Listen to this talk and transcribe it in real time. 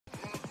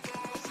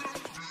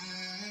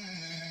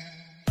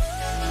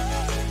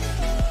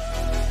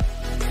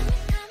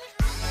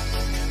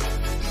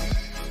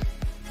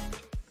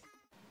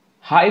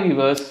Hi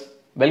viewers,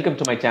 welcome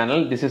to my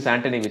channel. This is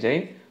Antony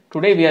Vijay.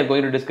 Today we are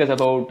going to discuss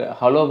about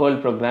Hello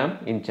World program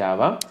in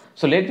Java.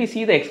 So let me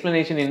see the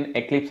explanation in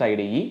Eclipse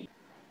IDE.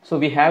 So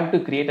we have to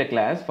create a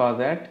class. For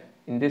that,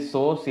 in this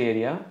source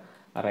area,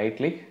 right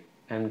click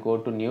and go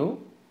to new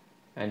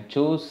and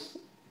choose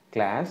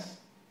class.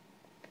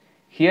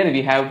 Here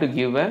we have to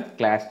give a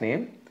class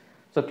name.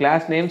 So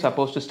class name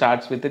supposed to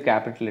starts with the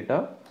capital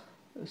letter.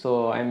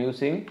 So I am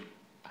using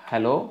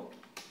Hello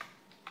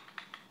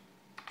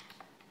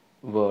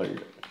World.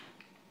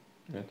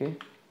 Okay,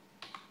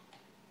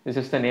 this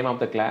is the name of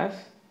the class.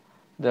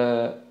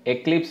 The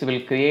Eclipse will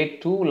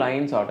create two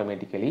lines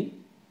automatically.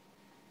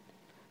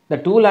 The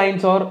two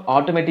lines are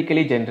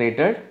automatically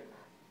generated.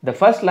 The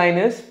first line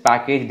is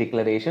package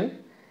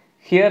declaration.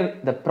 Here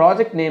the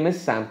project name is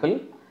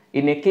sample.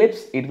 In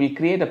Eclipse it will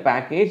create a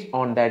package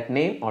on that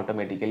name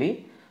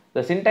automatically.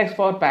 The syntax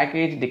for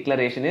package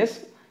declaration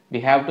is we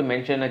have to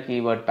mention a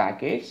keyword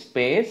package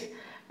space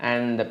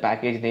and the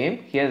package name.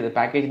 Here the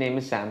package name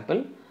is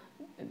sample.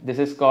 This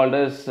is called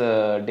as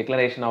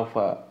declaration of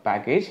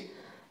package.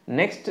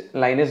 Next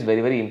line is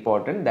very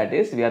important, that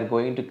is we are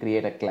going to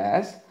create a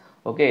class.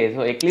 Okay,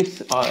 so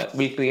Eclipse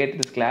will create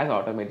this class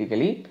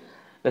automatically.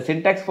 The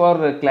syntax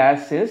for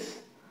class is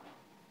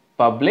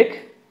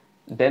public,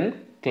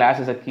 then class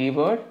is a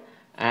keyword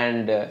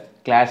and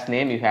class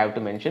name you have to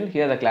mention.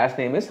 Here the class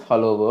name is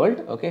Hello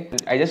World. Okay,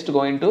 I just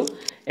going to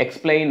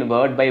explain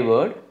word by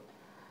word.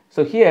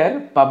 So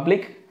here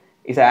public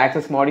is an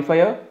access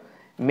modifier,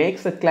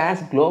 makes the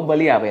class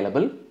globally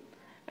available,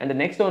 and the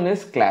next one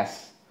is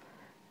class.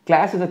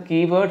 Class is a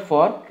keyword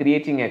for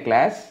creating a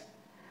class.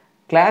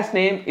 Class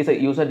name is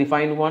a user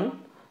defined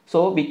one,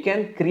 so we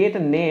can create a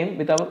name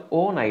with our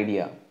own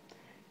idea.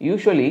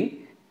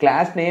 Usually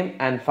class name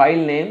and file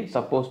name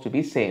supposed to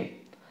be same,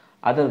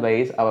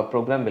 otherwise our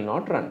program will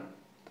not run.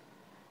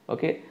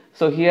 Okay,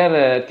 so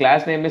here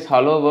class name is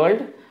Hello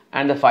World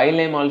and the file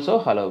name also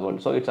Hello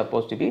World, so it's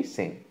supposed to be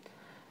same.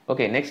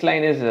 Okay, next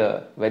line is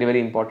a very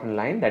important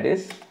line, that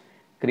is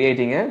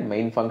creating a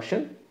main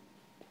function.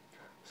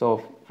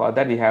 So for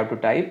that we have to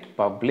type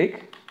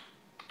public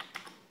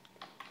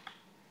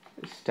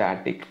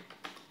static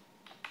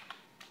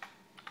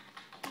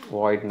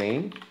void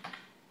main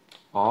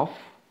of,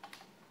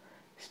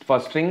 for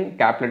string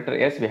capital letter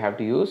S we have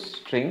to use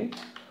string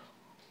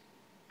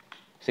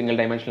single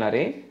dimensional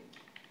array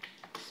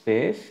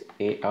space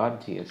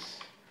args.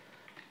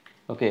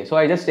 Okay, so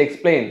I just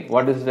explain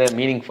what is the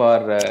meaning for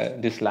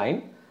this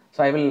line.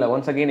 So I will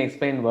once again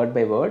explain word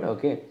by word.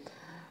 Okay,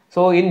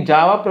 so in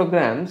Java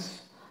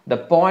programs, the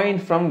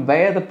point from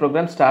where the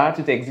program starts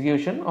its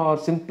execution or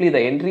simply the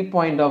entry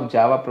point of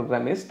Java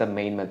program is the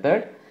main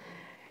method.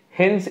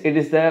 Hence it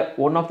is the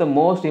one of the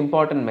most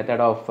important method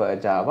of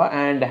Java,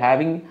 and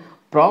having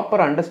proper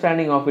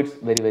understanding of it is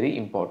very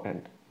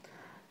important.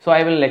 So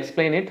I will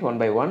explain it one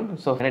by one.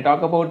 So when I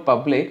talk about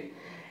public,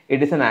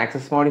 it is an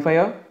access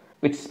modifier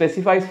which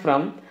specifies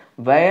from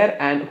where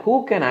and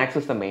who can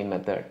access the main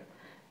method.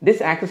 This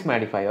access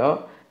modifier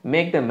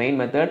make the main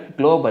method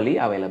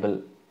globally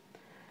available.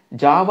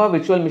 Java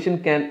Virtual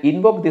Machine can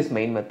invoke this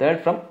main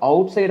method from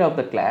outside of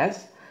the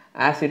class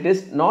as it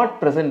is not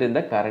present in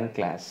the current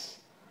class.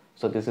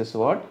 So this is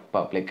what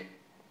public.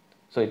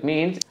 So it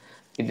means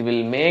it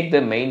will make the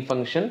main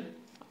function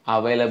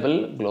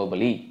available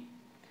globally.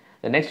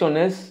 The next one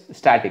is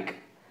static.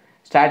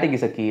 Static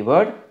is a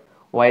keyword.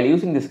 While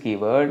using this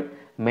keyword,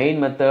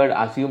 main method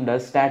assumed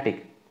as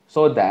static,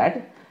 so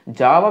that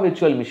Java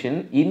Virtual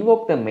Machine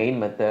invoke the main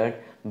method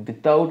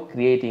without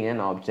creating an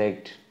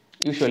object.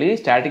 Usually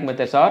static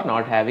methods are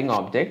not having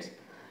objects.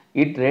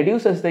 It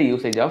reduces the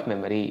usage of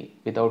memory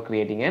without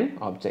creating an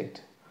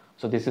object.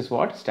 So this is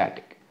what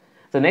static.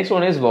 The next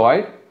one is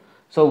void.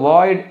 So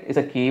void is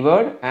a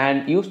keyword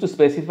and used to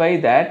specify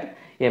that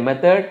a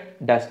method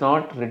does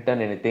not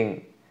return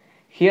anything.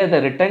 Here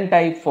the return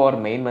type for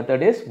main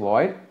method is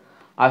void.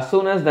 As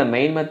soon as the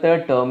main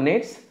method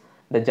terminates,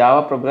 the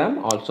Java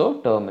program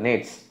also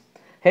terminates.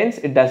 Hence,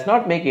 it does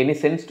not make any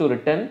sense to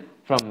return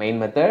from main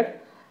method,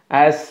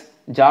 as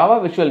Java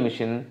Virtual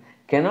Machine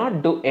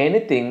cannot do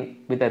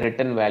anything with a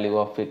return value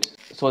of it.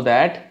 So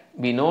that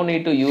we no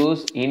need to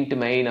use int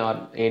main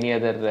or any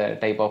other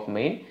type of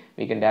main.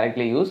 We can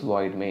directly use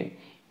void main.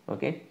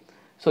 Okay.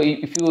 So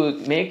if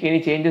you make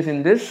any changes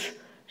in this,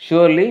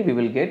 surely we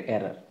will get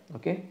error.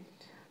 Okay.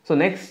 So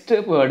next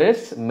word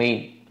is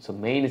main. So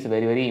main is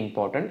very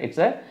important. It's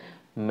a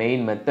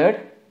main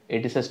method.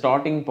 It is a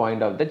starting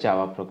point of the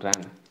Java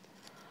program.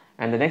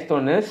 And the next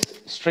one is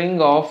string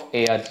of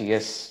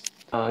args.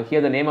 Here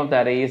the name of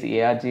the array is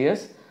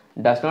args,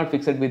 does not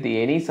fix it with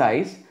any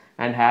size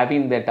and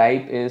having the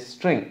type is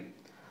string.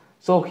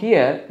 So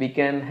here we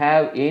can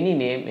have any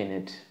name in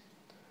it,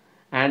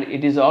 and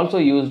it is also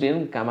used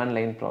in command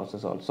line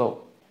process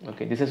also.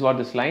 Okay, this is what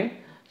this line.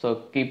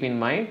 So keep in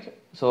mind.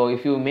 So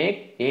if you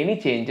make any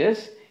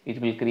changes, it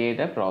will create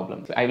a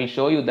problem. I will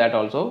show you that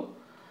also.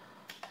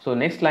 So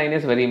next line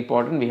is very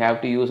important. We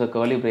have to use a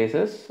curly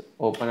braces,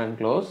 open and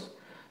close.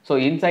 So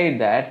inside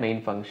that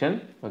main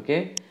function,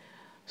 okay.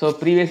 So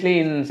previously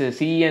in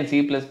C and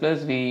C++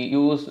 we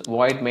use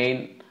void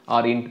main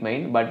or int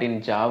main, but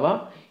in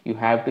Java you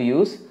have to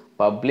use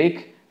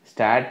public,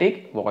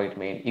 static, void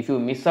main. If you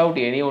miss out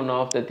any one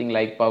of the thing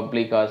like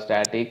public or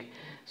static,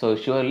 so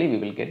surely we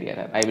will get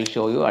error. I will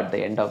show you at the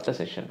end of the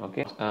session.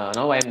 Okay.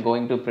 Now I am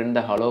going to print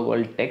the hello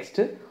world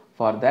text.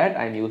 For that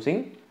I am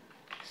using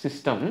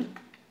system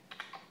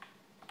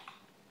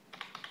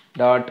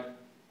dot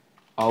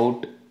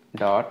out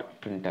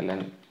dot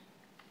println.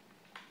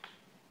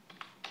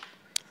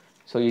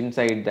 So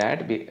inside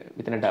that,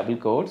 within a double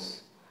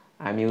quotes,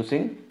 I am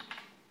using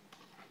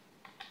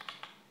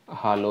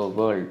hello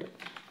world.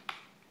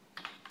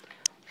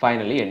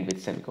 Finally end with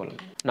semicolon.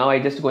 Now I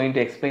just going to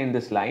explain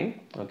this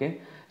line.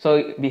 Okay.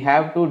 So we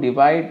have to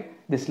divide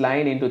this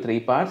line into three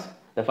parts.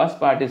 The first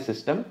part is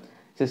system.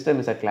 System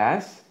is a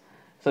class,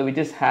 so which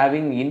is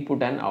having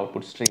input and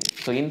output string.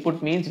 So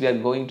input means we are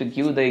going to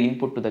give the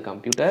input to the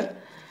computer,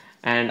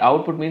 and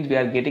output means we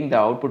are getting the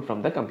output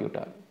from the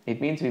computer. It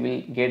means we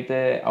will get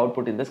the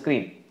output in the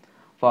screen.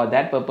 For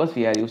that purpose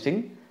we are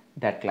using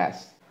that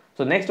class.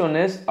 So next one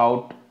is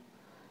out.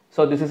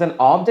 So this is an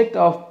object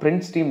of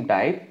print stream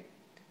type,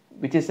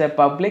 which is a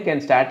public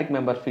and static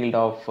member field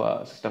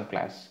of system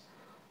class.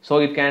 So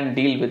it can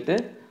deal with the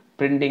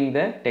printing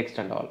the text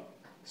and all.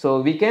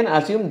 So we can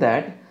assume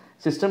that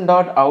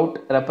system.out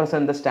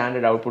represent the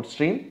standard output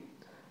stream.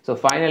 So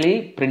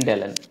finally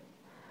println.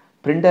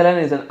 Println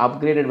is an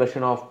upgraded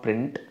version of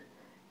print.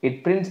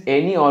 It prints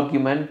any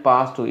argument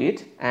passed to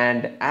it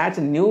and adds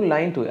a new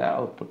line to your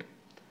output.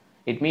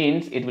 It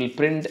means it will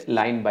print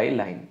line by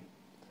line.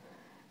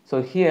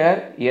 So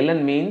here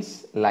ln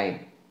means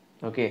line.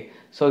 Okay.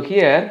 So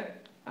here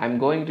I am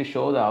going to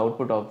show the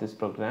output of this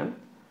program.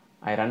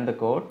 I run the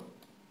code.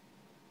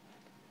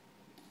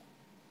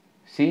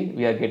 See,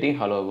 we are getting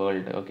hello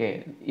world.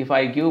 Okay. If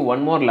I give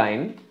one more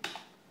line,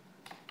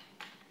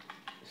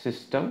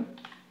 system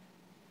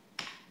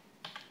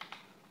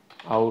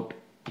out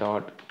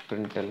dot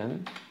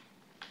println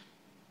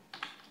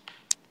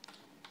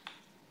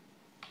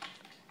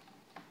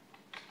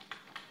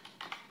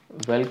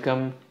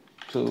welcome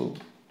to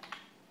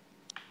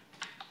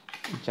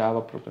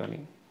Java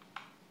programming,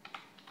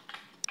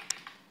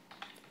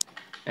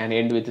 and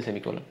end with the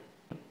semicolon.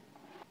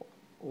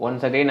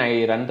 Once again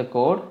I run the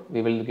code,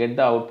 we will get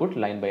the output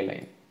line by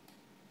line.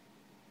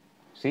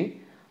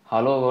 See,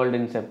 hello world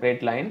in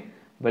separate line,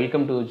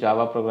 welcome to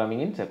Java programming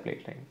in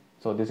separate line.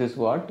 So this is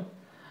what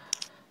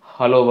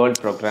hello world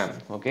program.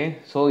 Okay,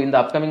 so in the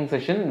upcoming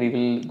session we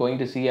will going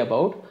to see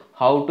about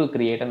how to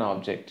create an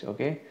object.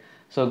 Okay,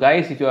 so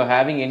guys, if you are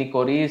having any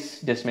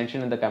queries, just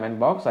mention in the comment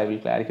box. I will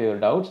clarify your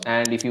doubts,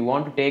 and if you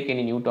want to take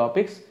any new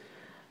topics,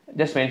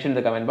 just mention in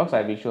the comment box.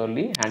 I will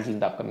surely handle in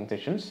the upcoming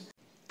sessions.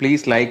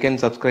 Please like and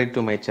subscribe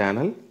to my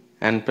channel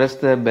and press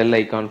the bell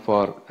icon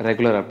for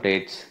regular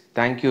updates.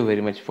 Thank you very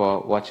much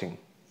for watching.